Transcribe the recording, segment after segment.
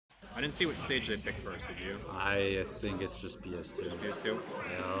I didn't see what stage they picked first, did you? I think it's just PS2. PS2? Yep.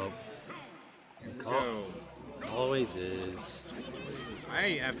 Go. Always is.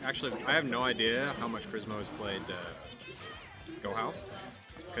 I have no idea how much Chrizmo has played Go How,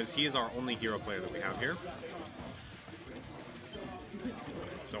 because he is our only hero player that we have here.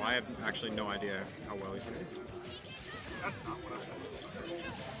 So I have actually no idea how well he's played. That's not what I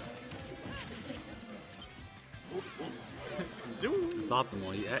Zoom! It's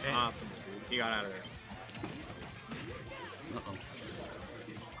optimal. Optimal. He got out of there. Uh-oh.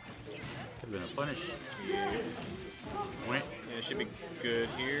 Could have been a punish. Yeah. Wait. Yeah, it should be good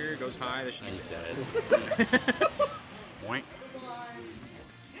here. Goes high. This should He's be dead. Wait.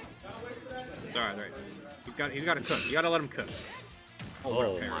 It's alright, right. He's got to cook. You gotta let him cook.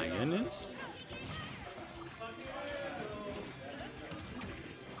 Oh my goodness.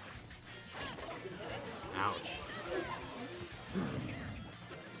 Ouch.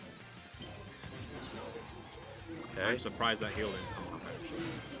 Okay. I'm surprised that heal didn't come off, actually.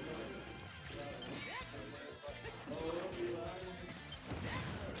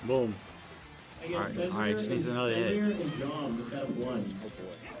 Boom. Alright, just needs another hit.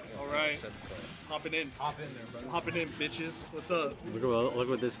 Alright. Hopping in. Hop in there, brother. Hopping in, bitches. What's up? Look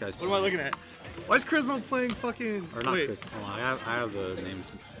what this guy's What playing. am I looking at? Why is Chrizmo playing fucking... Or not Wait. Chris. Hold on, I have the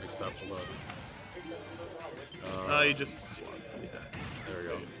names mixed up. Hold up. You just swapped. Yeah. There we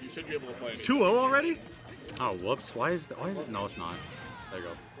go. You should be able to play. It's 2-0 already? Oh, whoops. Why is it? No, it's not. There you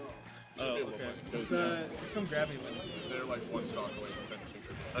go. Oh, okay. Just come grab me when... They're like one stock away from finishing.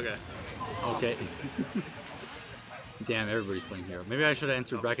 Okay. Okay. Damn, everybody's playing hero. Maybe I should have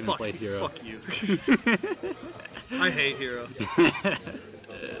entered bracket and played hero. Fuck you. I hate hero.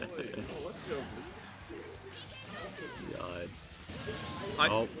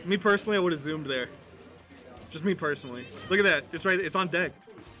 God. Me personally, I would have zoomed there. Just me personally. Look at that. It's right. It's on deck.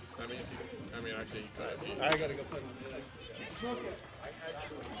 I mean, actually, you could. I gotta go play.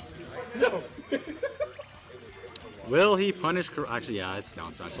 No. Will he punish? Actually, yeah, it's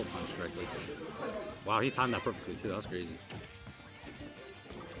down smash. He'll punish correctly. Wow, he timed that perfectly too. That was crazy.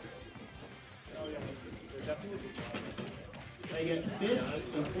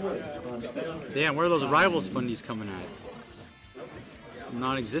 Damn, where are those rivals fundies coming at?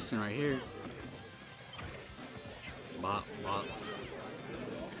 Non-existent right here. Bop, bop.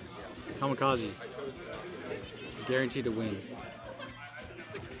 Kamikaze. Guaranteed to win.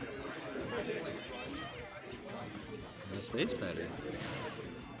 The space better.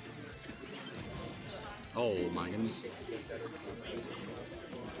 Oh my goodness.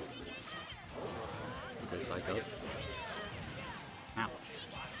 Okay, psycho. Ouch.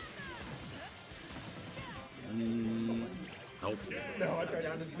 Nope. No, I tried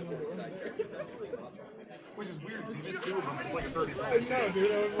down to which is weird. You just do it it's like a 30. No,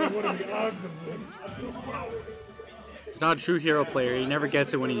 dude. I was like, what are the odds of this? He's not a true hero player. He never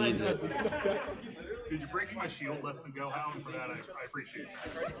gets it when he needs it. Dude, you're breaking my shield less than go how, and for that I appreciate it.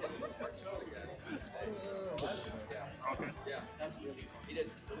 Okay. Yeah, he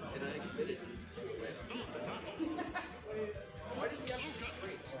did. And I think he did it. Why does he have to be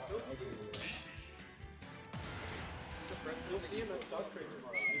straight? So you'll see him at stock trade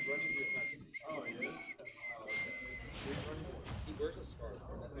tomorrow. He's running with my. Oh, he is? Oh, okay. He wears a scarf. That's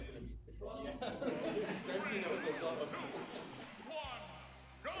not going to be control. Yeah. 17 episodes off.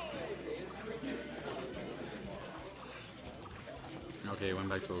 Okay, went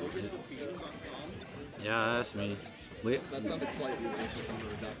back to a bit. Yeah, that's me. Wait. That sounded slightly racist. I'm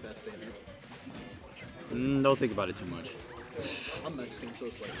gonna redact that statement. Don't think about it too much. I'm Mexican, so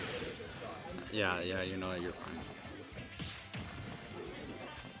slightly. Yeah, you know you're fine.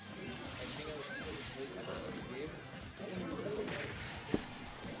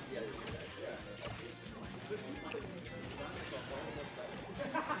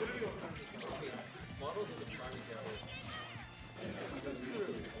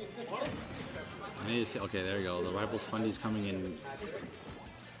 I need to see. Okay, there you go. The rivals fundies coming in.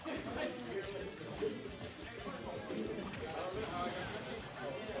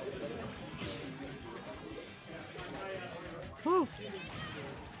 Woo.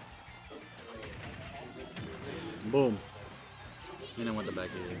 Boom. And then went the back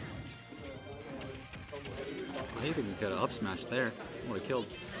here. I think we could have up smashed there. Would have killed.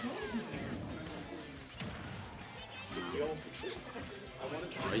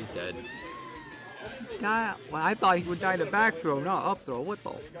 Oh, he's dead. Nah, well, I thought he would die to back throw, not up throw. What the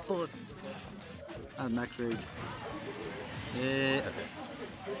fuck? That's max rage. Yeah. Okay.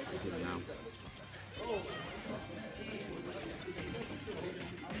 Let's see it now. Oh.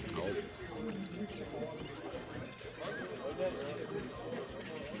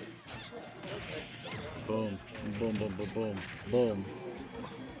 Boom. Boom, boom, boom, boom. Boom.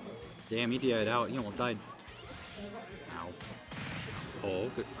 Damn, he DI'd out. He almost died. Ow. Oh,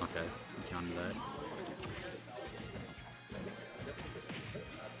 good. Okay. I'm counting that.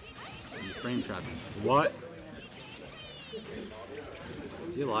 You frame trapping. What?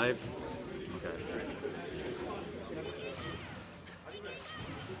 Is he alive? Okay.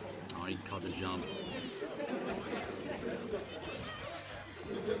 Oh, he caught the jump.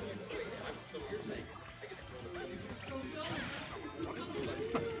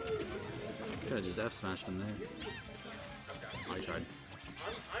 Could have just F smashed him there. Oh, he tried.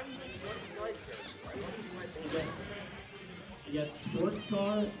 You get sports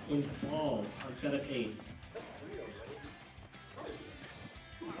car and ball on set of 8.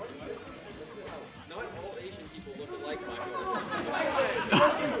 Not all Asian people look alike, Michael.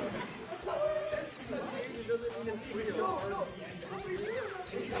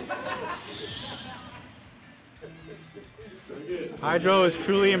 Hydro is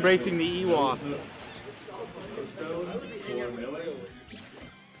truly embracing the Ewok.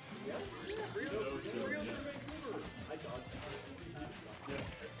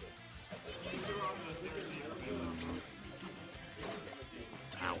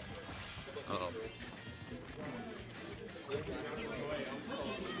 Ow. Uh-oh.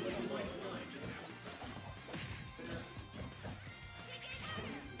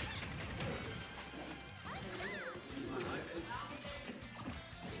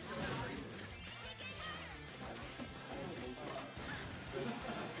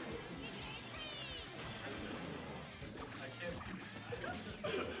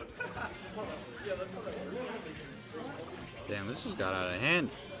 Damn, this just got out of hand.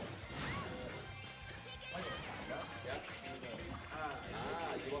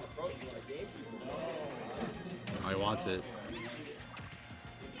 Oh, he wants it.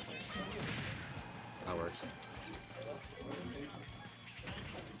 That works.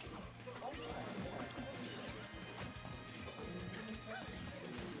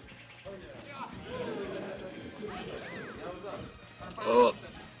 Oh!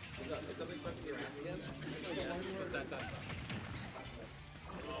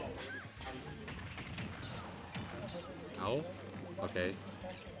 Oh? Okay.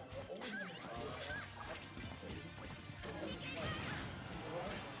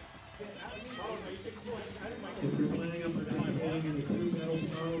 If you're planning on participating in the crew battle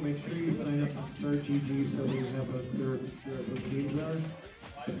tomorrow, make sure you sign up on Start GG so we have where the teams are.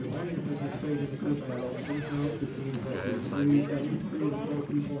 If you're wanting to participate in the crew battle, please note the teams that Okay, every sign. 3 to 4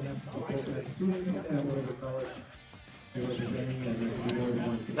 people have to be full-time students at whatever college you're representing, and there can be more than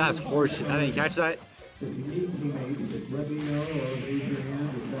one. That's horseshit. I didn't catch that. If you need teammates, let me know or raise your hand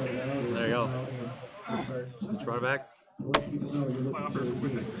or shout it out. Or There you go. somehow, we'll start Let's run it back. to let people know you're looking for a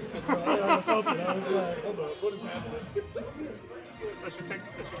team. Hold on, what is happening? That should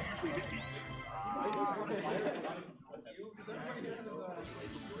usually hit me.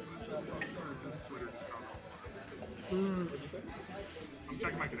 I'm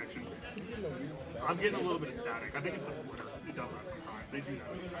checking my connection. I'm getting a little bit of static. I think it's the splitter. It does that sometimes. They do that.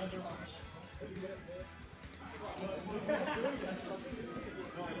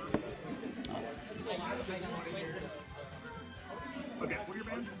 Okay, what are your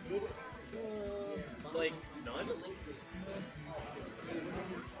bands? Like, none?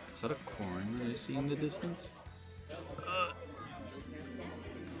 Is that a corn that I see in the distance?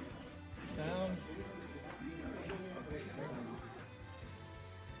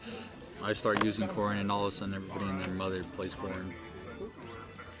 I start using corn and all of a sudden everybody and their mother plays corn.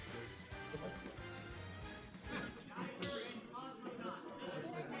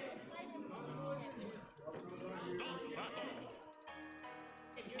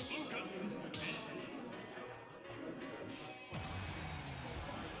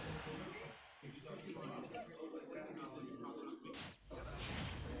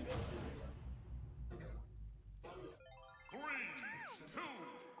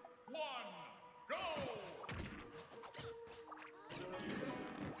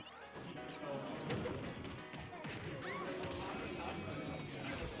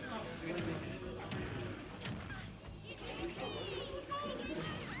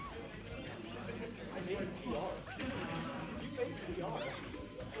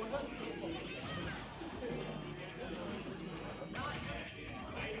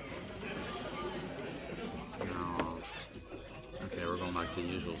 Okay, we're going back to the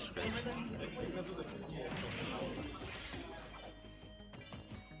usual script.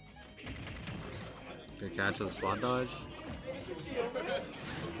 Good catch with a slot dodge.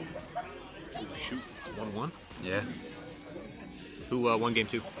 Shoot, it's 1-1. Yeah. Who won game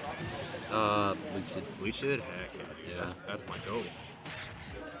 2? Bleach did. Bleach did? Heck yeah, dude. Yeah. That's my goal.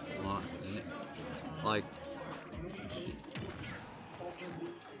 Well, like,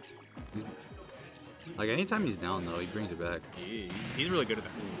 like anytime he's down though, he brings it back. He's really good at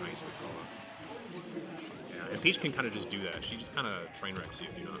that. Ooh, nice, good call out. Yeah, and Peach can kind of just do that. She just kind of train wrecks you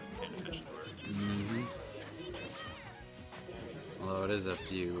if you're not paying attention to her. Mm-hmm. Although it is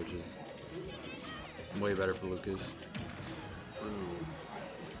FDU, which is way better for Lucas. True.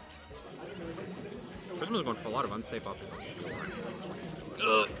 Chrizmo's going for a lot of unsafe options on shield.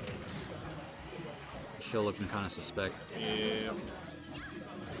 Ugh. She'll looking kind of suspect. Yeah.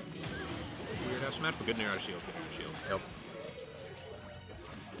 Weird half smash, but good nair out of shield. Good nair out of shield. Yep.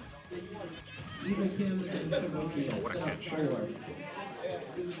 Oh, what a catch.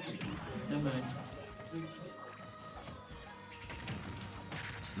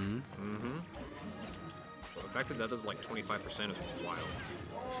 Mm-hmm. Well, the fact that that does like 25% is wild.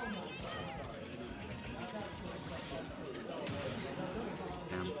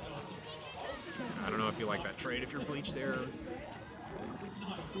 Damn. I don't know if you like that trade if you're Bleach there.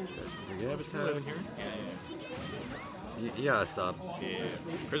 You have a Still living here? Yeah. You gotta stop. Yeah.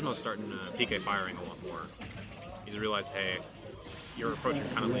 Chrizmo's starting PK firing a lot more. He's realized, hey, you're approaching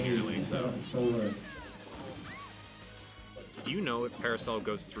kind of linearly, so. Do you know if Paracel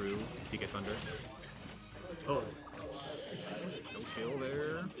goes through PK Thunder? Oh. No kill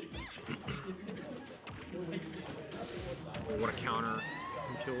there. Oh, what a counter. Gets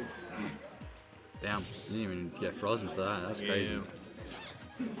him killed. Damn, you didn't even get frozen for that. That's crazy.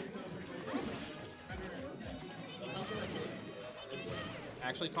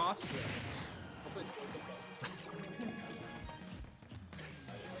 Actually toss?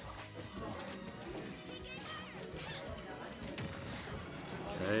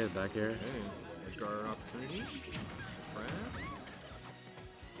 Okay, back here. Okay, edge guard opportunity. Trap.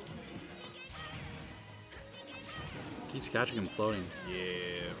 Keeps catching him floating.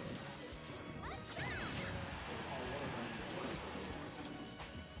 Yeah.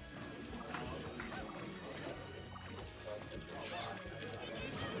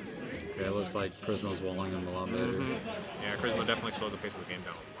 Okay, it looks like Chrizmo's walling him a lot better. Yeah, Chrizmo definitely slowed the pace of the game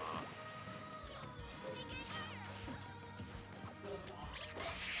down a lot.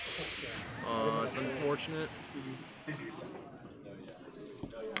 It's unfortunate.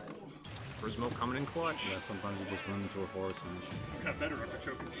 Chrizmo coming in clutch. Yeah, sometimes you just run into a forward smash. Got better after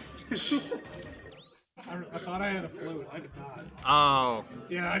choking. I thought I had a float. I did not. Oh.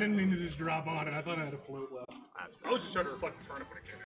 Yeah, I didn't mean to just drop on it. I thought I had a float left. That's I was just trying to reflect the tournament again.